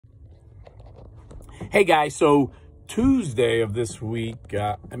Hey guys, so Tuesday of this week,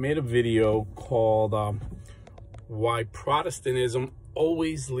 I made a video called Why Protestantism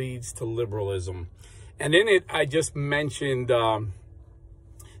Always Leads to Liberalism. And in it, I just mentioned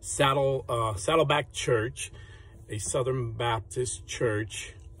Saddleback Church, a Southern Baptist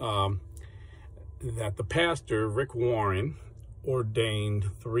church that the pastor, Rick Warren, ordained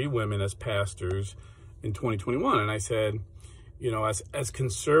 3 women as pastors in 2021. And I said, you know, as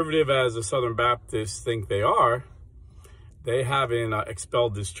conservative as the Southern Baptists think they are, they haven't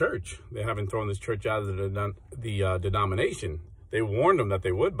expelled this church. They haven't thrown this church out of the denomination. They warned them that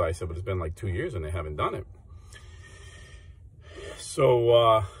they would, but I said, but it's been like 2 years and they haven't done it.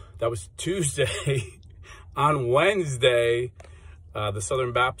 So that was Tuesday. On Wednesday, the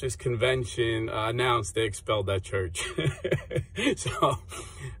Southern Baptist Convention announced they expelled that church. So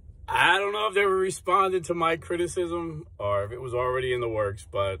I don't know if they ever responded to my criticism or if it was already in the works,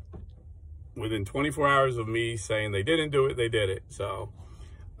 but within 24 hours of me saying they didn't do it, they did it. So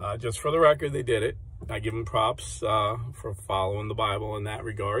just for the record, they did it. I give them props for following the Bible in that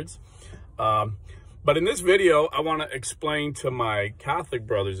regards. But in this video, I want to explain to my Catholic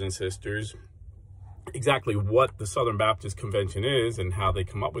brothers and sisters exactly what the Southern Baptist Convention is and how they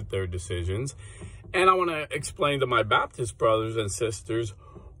come up with their decisions. And I want to explain to my Baptist brothers and sisters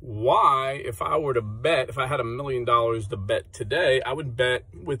why, if I were to bet, if I had $1 million to bet today, I would bet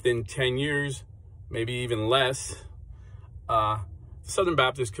within 10 years, maybe even less, Southern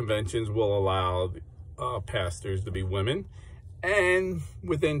Baptist conventions will allow pastors to be women. And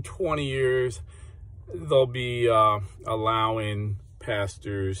within 20 years, they'll be allowing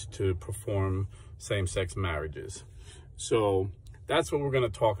pastors to perform same-sex marriages. So that's what we're going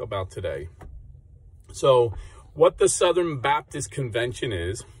to talk about today. So what the Southern Baptist Convention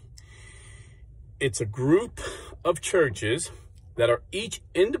is, it's a group of churches that are each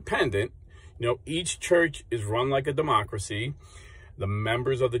independent. You know, each church is run like a democracy. The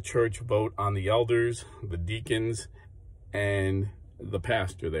members of the church vote on the elders, the deacons, and the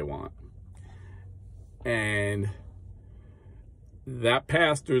pastor they want. And that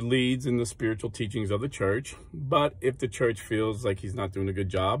pastor leads in the spiritual teachings of the church. But if the church feels like he's not doing a good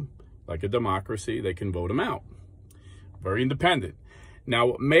job, like a democracy, they can vote him out. Very independent. Now,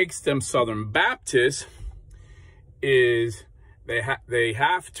 what makes them Southern Baptists is they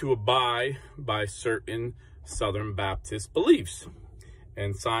have to abide by certain Southern Baptist beliefs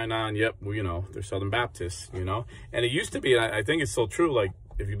and sign on, yep, well, you know, they're Southern Baptists, you know. And it used to be, I think it's still true, like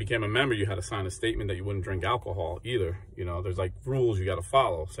if you became a member, you had to sign a statement that you wouldn't drink alcohol either. You know, there's like rules you got to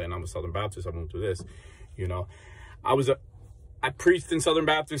follow, saying I'm a Southern Baptist, I won't do this, you know. I preached in Southern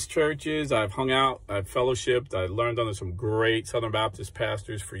Baptist churches. I've hung out, I've fellowshipped. I learned under some great Southern Baptist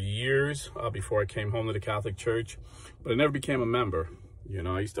pastors for years before I came home to the Catholic Church, but I never became a member. You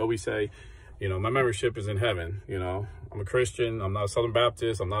know, I used to always say, you know, my membership is in heaven. You know, I'm a Christian. I'm not a Southern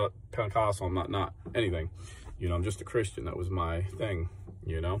Baptist. I'm not a Pentecostal. I'm not anything. You know, I'm just a Christian. That was my thing,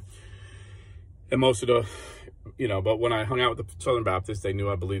 you know. And most of the, you know, but when I hung out with the Southern Baptists, they knew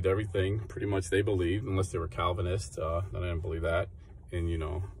I believed everything. Pretty much they believed, unless they were Calvinists, then I didn't believe that. And, you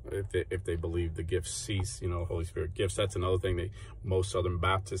know, if they believed the gifts cease, you know, Holy Spirit gifts, that's another thing. Most Southern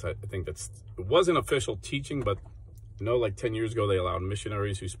Baptists, I think it wasn't official teaching, but, you know, like 10 years ago, they allowed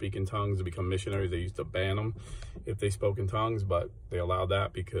missionaries who speak in tongues to become missionaries. They used to ban them if they spoke in tongues, but they allowed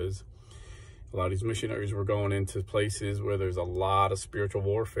that because a lot of these missionaries were going into places where there's a lot of spiritual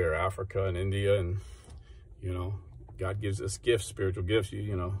warfare, Africa and India, and, you know, God gives us gifts, spiritual gifts.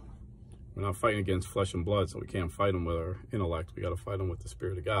 You know, we're not fighting against flesh and blood, so we can't fight them with our intellect. We got to fight them with the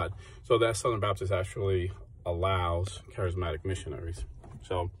Spirit of God. So that Southern Baptist actually allows charismatic missionaries.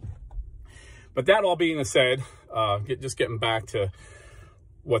 So, but that all being said, just getting back to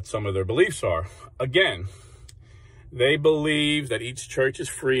what some of their beliefs are. Again, they believe that each church is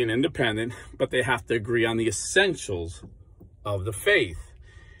free and independent, but they have to agree on the essentials of the faith.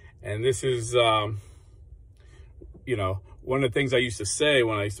 And this is, you know, one of the things I used to say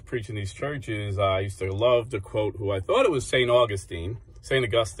when I used to preach in these churches, I used to love to quote who I thought it was St. Augustine.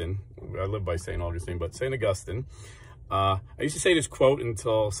 I live by St. Augustine, but St. Augustine. I used to say this quote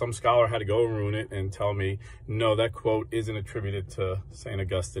until some scholar had to go and ruin it and tell me, no, that quote isn't attributed to St.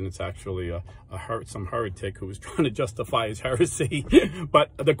 Augustine. It's actually some heretic who was trying to justify his heresy.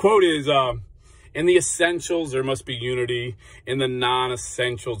 But the quote is, in the essentials, there must be unity. In the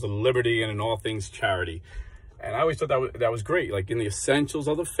non-essentials, liberty, and in all things, charity. And I always thought that was great. Like in the essentials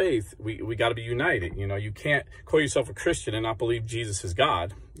of the faith, we got to be united. You know, you can't call yourself a Christian and not believe Jesus is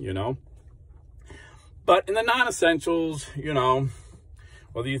God, you know. But in the non-essentials, you know,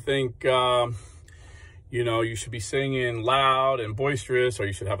 whether you think, you know, you should be singing loud and boisterous, or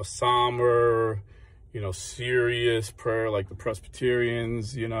you should have a somber, serious prayer like the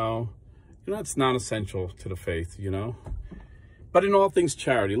Presbyterians, it's not essential to the faith, But in all things,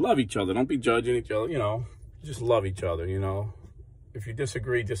 charity. Love each other. Don't be judging each other, just love each other, If you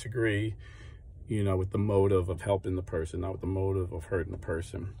disagree, with the motive of helping the person, not with the motive of hurting the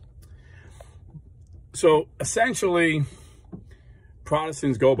person. So essentially,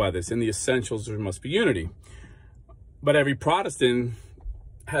 Protestants go by this. In the essentials, there must be unity. But every Protestant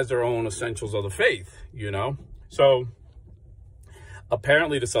has their own essentials of the faith, So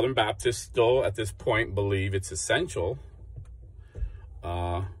apparently the Southern Baptists still at this point believe it's essential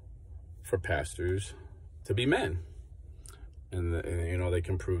for pastors to be men. And they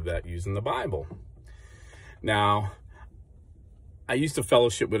can prove that using the Bible. Now, I used to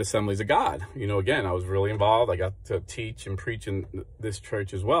fellowship with Assemblies of God. Again, I was really involved. I got to teach and preach in this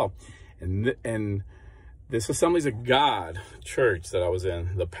church as well. And this Assemblies of God church that I was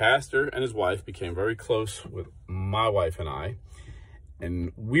in, the pastor and his wife became very close with my wife and I.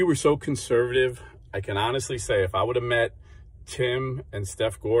 And we were so conservative. I can honestly say if I would have met Tim and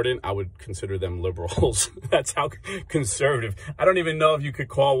Steph Gordon, I would consider them liberals. That's how conservative. I don't even know if you could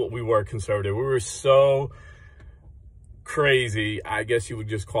call what we were conservative. We were so crazy. I guess you would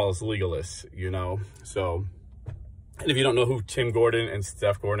just call us legalists, So, and if you don't know who Tim Gordon and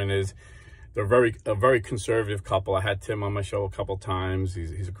Steph Gordon is, they're a very conservative couple. I had Tim on my show a couple times.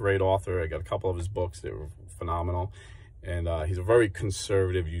 He's a great author. I got a couple of his books. They were phenomenal. And he's a very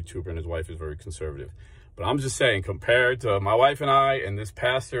conservative YouTuber, and his wife is very conservative. But I'm just saying, compared to my wife and I and this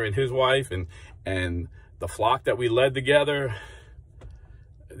pastor and his wife and the flock that we led together,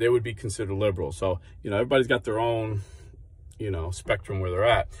 they would be considered liberal. So, everybody's got their own, spectrum where they're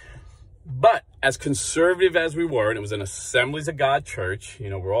at. But as conservative as we were, and it was an Assemblies of God church,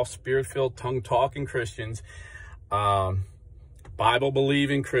 we're all spirit-filled, tongue-talking Christians,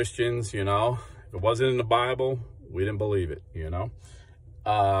 Bible-believing Christians, If it wasn't in the Bible, we didn't believe it,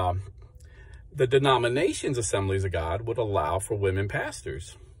 The denomination's Assemblies of God would allow for women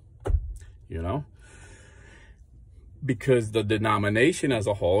pastors, Because the denomination as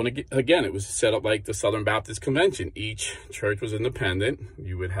a whole, and again, it was set up like the Southern Baptist Convention. Each church was independent.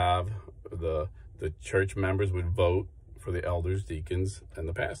 You would have the church members would vote for the elders, deacons, and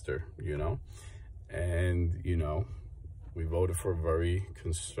the pastor, And, we voted for a very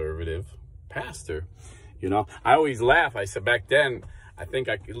conservative pastor, I always laugh. I said back then, I think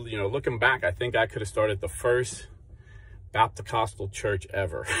looking back, I think I could have started the first Baptist church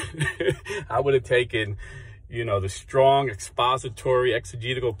ever. I would have taken, the strong expository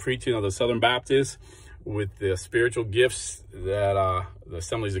exegetical preaching of the Southern Baptists with the spiritual gifts that the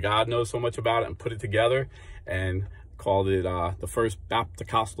Assemblies of God knows so much about, and put it together and called it the first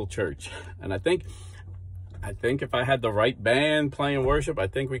Baptist church. And I think if I had the right band playing worship, I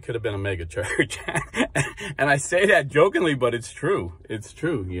think we could have been a mega church. And I say that jokingly, but it's true. It's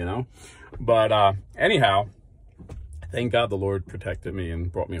true, But anyhow, thank God the Lord protected me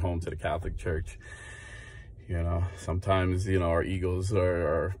and brought me home to the Catholic Church. Sometimes, our egos or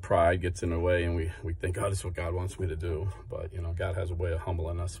our pride gets in the way, and we think, oh, this is what God wants me to do. But, God has a way of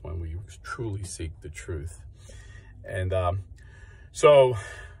humbling us when we truly seek the truth. And so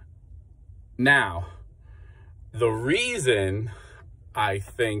now, the reason I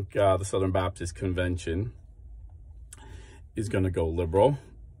think the Southern Baptist Convention is going to go liberal,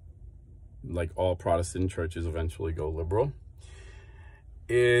 like all Protestant churches eventually go liberal,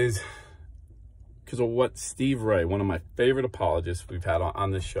 is because of what Steve Ray, one of my favorite apologists we've had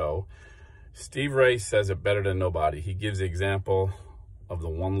on this show, Steve Ray says it better than nobody. He gives the example of the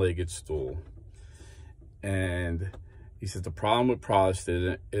one-legged stool. And he says the problem with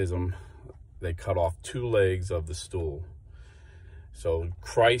Protestantism, they cut off two legs of the stool. So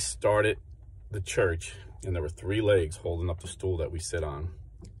Christ started the church, and there were three legs holding up the stool that we sit on.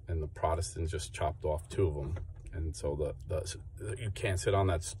 And the Protestants just chopped off two of them. And so you can't sit on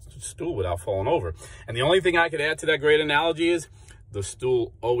that stool without falling over. And the only thing I could add to that great analogy is the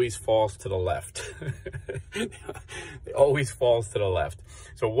stool always falls to the left. It always falls to the left.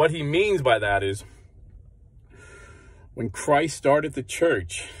 So what he means by that is when Christ started the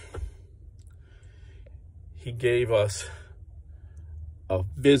church, he gave us a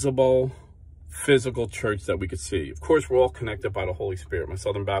visible, physical church that we could see. Of course, we're all connected by the Holy Spirit. My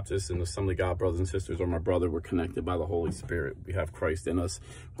Southern Baptists and the Assembly of God brothers and sisters, or my brother, we're connected by the Holy Spirit. We have Christ in us,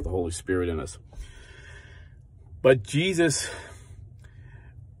 with the Holy Spirit in us. But Jesus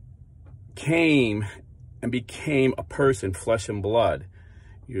came and became a person, flesh and blood.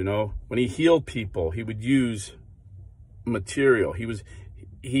 When he healed people, he would use material.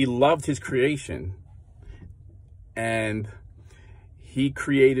 He loved his creation. And he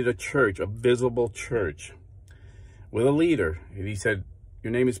created a church, a visible church with a leader. And he said,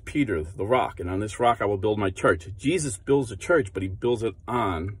 your name is Peter, the rock, and on this rock I will build my church. Jesus builds a church, but he builds it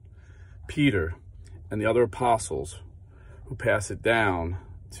on Peter and the other apostles who pass it down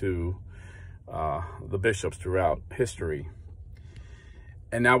to the bishops throughout history.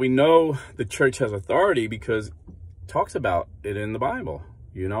 And now we know the church has authority because it talks about it in the Bible.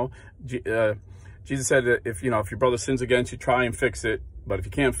 You know, Jesus said that if your brother sins against you, try and fix it. But if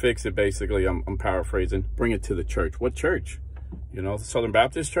you can't fix it, basically, I'm paraphrasing, bring it to the church. What church? You know, the Southern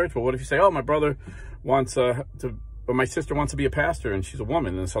Baptist Church? But what if you say, oh, my brother wants or my sister wants to be a pastor and she's a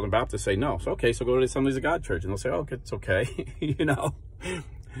woman, and the Southern Baptists say no. So, okay, so go to the Assemblies of God Church. And they'll say, oh, it's okay, you know.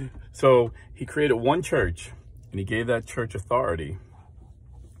 So he created one church, and he gave that church authority.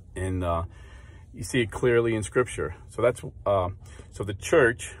 And you see it clearly in Scripture. So that's so the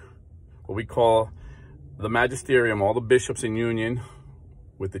church, what we call the magisterium, all the bishops in union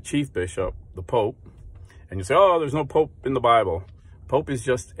with the chief bishop, the Pope. And you say, oh, there's no Pope in the Bible. Pope is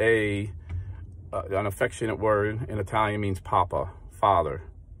just an affectionate word. In Italian means papa, father,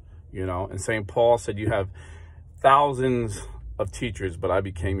 you know. And St. Paul said, you have thousands of teachers, but I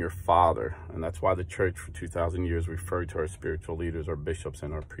became your father. And that's why the church for 2,000 years referred to our spiritual leaders, our bishops,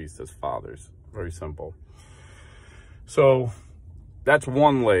 and our priests as fathers. Very simple. So that's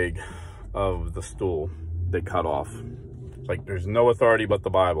one leg of the stool they cut off. Like, there's no authority but the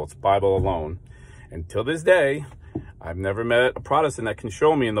Bible. It's Bible alone. And till this day, I've never met a Protestant that can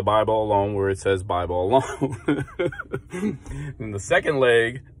show me in the Bible alone where it says Bible alone. And the second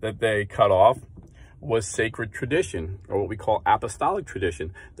leg that they cut off was sacred tradition, or what we call apostolic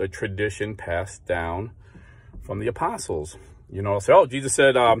tradition, the tradition passed down from the apostles. You know, say, oh, Jesus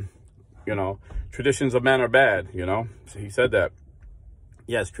said, you know, traditions of men are bad, you know. So he said that.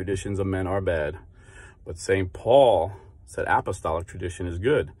 Yes, traditions of men are bad. But St. Paul said apostolic tradition is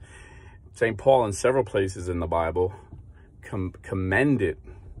good. St. Paul, in several places in the Bible, commended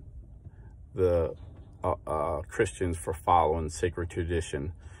the Christians for following sacred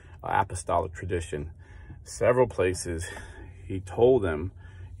tradition, apostolic tradition. Several places he told them,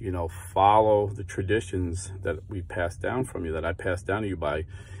 you know, follow the traditions that we passed down from you, that I passed down to you by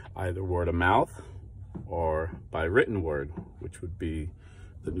either word of mouth or by written word, which would be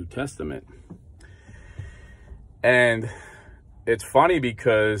the New Testament. And it's funny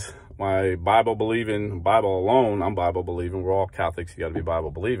because my Bible believing, Bible alone, I'm Bible believing, we're all Catholics, you got to be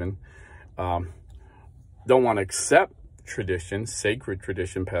Bible believing, don't want to accept tradition, sacred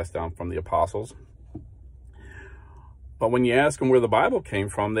tradition passed down from the apostles. But when you ask them where the Bible came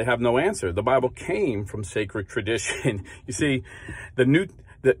from, they have no answer. The Bible came from sacred tradition. You see, the New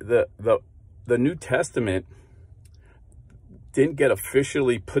Testament didn't get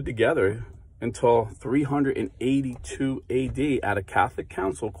officially put together until 382 AD at a Catholic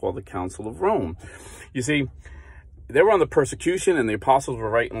council called the Council of Rome. You see, they were under persecution, and the apostles were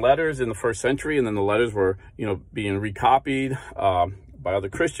writing letters in the first century, and then the letters were, you know, being recopied by other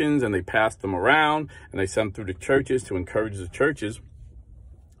Christians, and they passed them around, and they sent them through the churches to encourage the churches.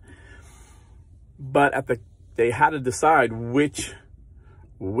 But they had to decide which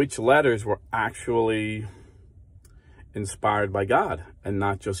letters were actually inspired by God and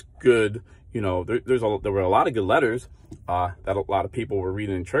not just good. You know, there were a lot of good letters that a lot of people were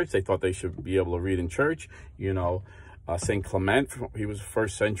reading in church. They thought they should be able to read in church. You know, St. Clement, he was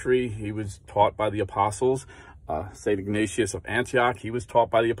first century. He was taught by the apostles. St. Ignatius of Antioch, he was taught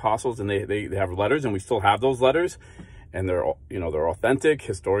by the apostles, and they have letters, and we still have those letters, and they're authentic.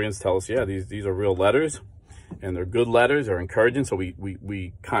 Historians tell us, yeah, these are real letters, and they're good letters, they're encouraging. So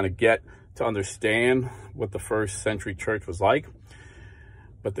we kind of get to understand what the first century church was like.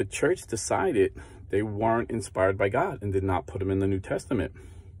 But the church decided they weren't inspired by God and did not put them in the New Testament.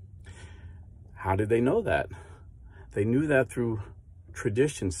 How did they know that? They knew that through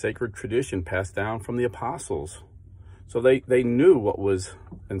tradition, sacred tradition passed down from the apostles. So they knew what was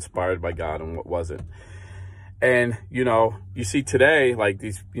inspired by God and what wasn't. And, you know, you see today, like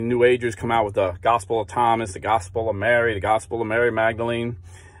these New Agers come out with the Gospel of Thomas, the Gospel of Mary, the Gospel of Mary Magdalene.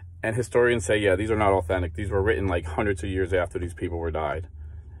 And historians say, yeah, these are not authentic. These were written like hundreds of years after these people were died.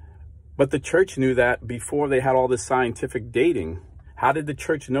 But the church knew that before they had all this scientific dating. How did the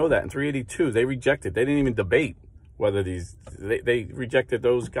church know that? In 382, they rejected. They didn't even debate whether they rejected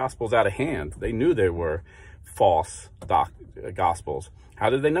those gospels out of hand. They knew they were false gospels. How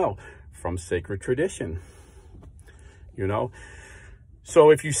did they know? From sacred tradition, you know?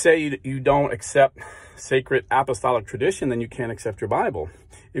 So if you say you don't accept sacred apostolic tradition, then you can't accept your Bible.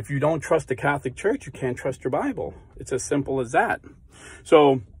 If you don't trust the Catholic Church, you can't trust your Bible. It's as simple as that.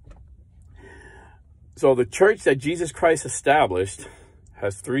 So the church that Jesus Christ established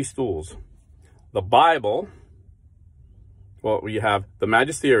has three stools. The Bible, well, you have the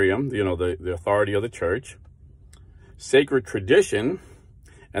magisterium, you know, the authority of the church, sacred tradition,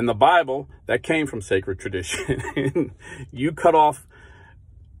 and the Bible that came from sacred tradition. You cut off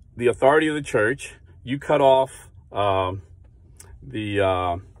the authority of the church, you cut off the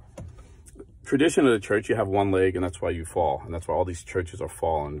tradition of the church, you have one leg, and that's why you fall. And that's why all these churches are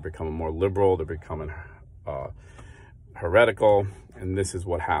falling. They're becoming more liberal, they're becoming heretical. And this is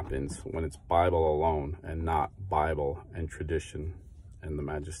what happens when it's Bible alone and not Bible and tradition and the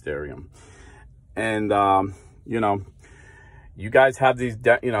magisterium. And, you know, you guys have these,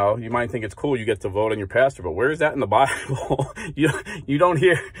 you know, you might think it's cool you get to vote on your pastor, but where is that in the Bible? you don't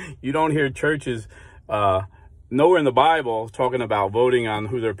hear churches nowhere in the Bible talking about voting on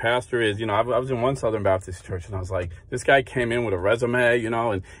who their pastor is. You know, I was in one Southern Baptist church, and I was like, this guy came in with a resume, you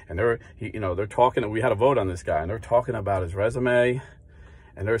know, and they're talking, we had a vote on this guy, and they're talking about his resume,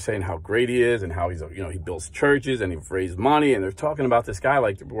 and they're saying how great he is and how he's, you know, he builds churches and he's raised money, and they're talking about this guy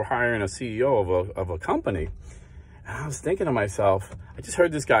like we're hiring a CEO of a company. And I was thinking to myself, I just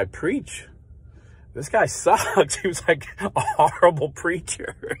heard this guy preach. This guy sucks. He was like a horrible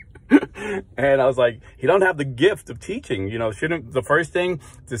preacher. And I was like, he don't have the gift of teaching. You know, shouldn't the first thing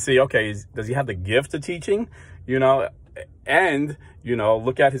to see, okay, does he have the gift of teaching? You know, and, you know,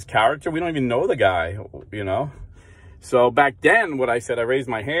 look at his character. We don't even know the guy, you know. So back then, what I said, I raised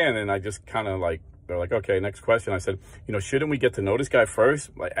my hand, and I just kind of like, they're like, okay, next question. I said, you know, shouldn't we get to know this guy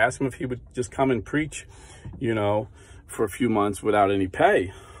first? Like, ask him if he would just come and preach, you know, for a few months without any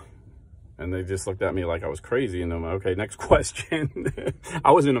pay. And they just looked at me like I was crazy. And I'm like, okay, next question.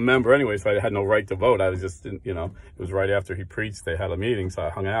 I wasn't a member anyway, so I had no right to vote. I was just, you know, it was right after he preached. They had a meeting, so I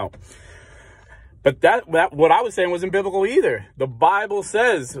hung out. But that what I was saying wasn't biblical either. The Bible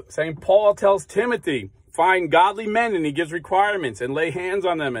says, St. Paul tells Timothy, find godly men, and he gives requirements, and lay hands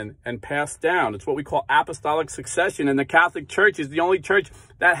on them and pass down. It's what we call apostolic succession. And the Catholic Church is the only church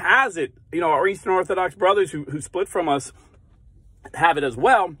that has it. You know, our Eastern Orthodox brothers who split from us have it as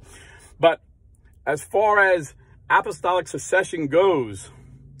well. But as far as apostolic succession goes,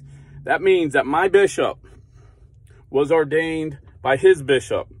 that means that my bishop was ordained by his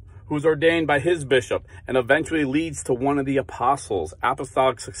bishop, who's ordained by his bishop, and eventually leads to one of the apostles.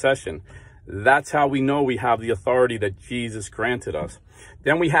 Apostolic succession. That's how we know we have the authority that Jesus granted us.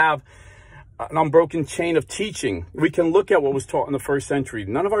 Then we have an unbroken chain of teaching. We can look at what was taught in the first century.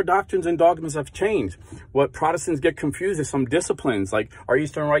 None of our doctrines and dogmas have changed. What Protestants get confused is some disciplines, like our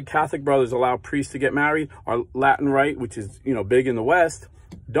Eastern Rite Catholic brothers allow priests to get married. Our Latin Rite, which is, you know, big in the West,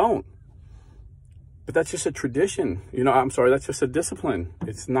 don't. But that's just a tradition. You know, I'm sorry, that's just a discipline.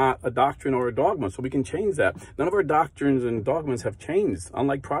 It's not a doctrine or a dogma, so we can change that. None of our doctrines and dogmas have changed,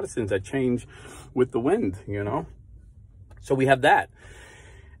 unlike Protestants that change with the wind, you know. So we have that.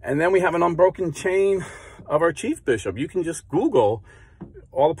 And then we have an unbroken chain of our chief bishop. You can just Google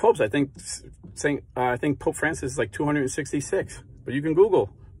all the popes. I think Pope Francis is like 266. But you can Google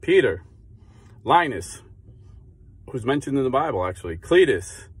Peter, Linus, who's mentioned in the Bible actually,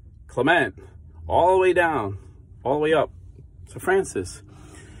 Cletus, Clement, all the way down, all the way up to Francis.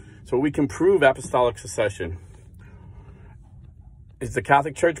 So we can prove apostolic succession. Is the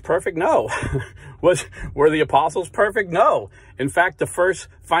Catholic Church perfect? No. Were the apostles perfect? No. In fact, the first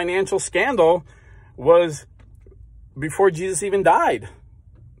financial scandal was before Jesus even died.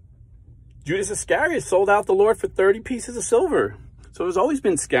 Judas Iscariot sold out the Lord for 30 pieces of silver. So there's always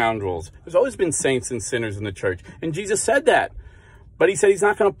been scoundrels. There's always been saints and sinners in the church. And Jesus said that. But he said he's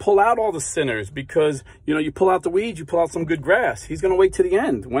not going to pull out all the sinners because, you know, you pull out the weeds, you pull out some good grass. He's going to wait to the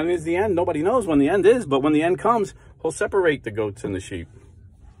end. When is the end? Nobody knows when the end is. But when the end comes, he'll separate the goats and the sheep.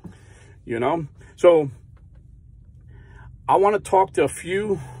 You know? So I want to talk to a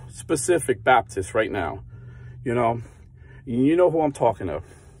few specific Baptists right now. You know who I'm talking to.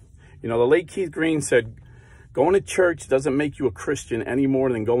 You know, the late Keith Green said, going to church doesn't make you a Christian any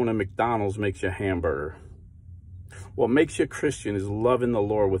more than going to McDonald's makes you a hamburger. What makes you a Christian is loving the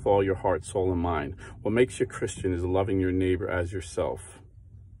Lord with all your heart, soul, and mind. What makes you a Christian is loving your neighbor as yourself.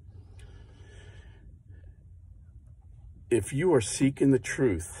 If you are seeking the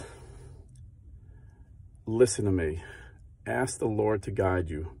truth, listen to me. Ask the Lord to guide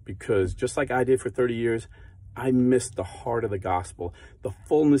you, because just like I did for 30 years, I missed the heart of the gospel, the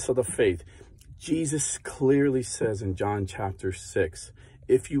fullness of the faith. Jesus clearly says in John chapter 6,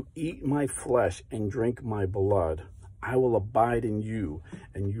 if you eat my flesh and drink my blood, I will abide in you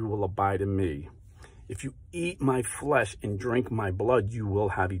and you will abide in me. If you eat my flesh and drink my blood, you will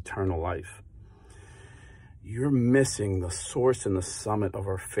have eternal life. You're missing the source and the summit of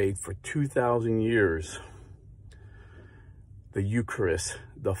our faith for 2,000 years. the Eucharist,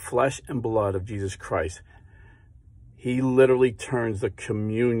 the flesh and blood of Jesus Christ. He literally turns the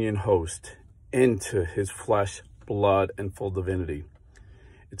communion host into his flesh, blood, and full divinity.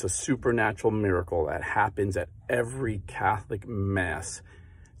 It's a supernatural miracle that happens at every Catholic Mass,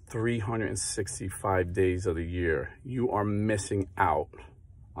 365 days of the year. You are missing out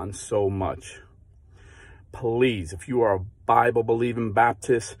on so much. Please, if you are a Bible-believing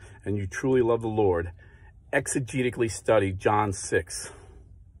Baptist and you truly love the Lord, exegetically study John 6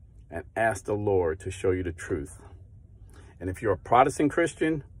 and ask the Lord to show you the truth. And if you're a Protestant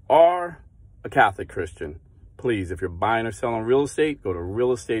Christian or a Catholic Christian, please, if you're buying or selling real estate, go to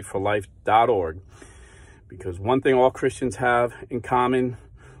realestateforlife.org. Because one thing all Christians have in common,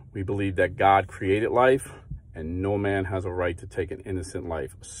 we believe that God created life and no man has a right to take an innocent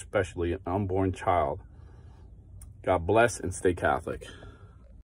life, especially an unborn child. God bless and stay Catholic.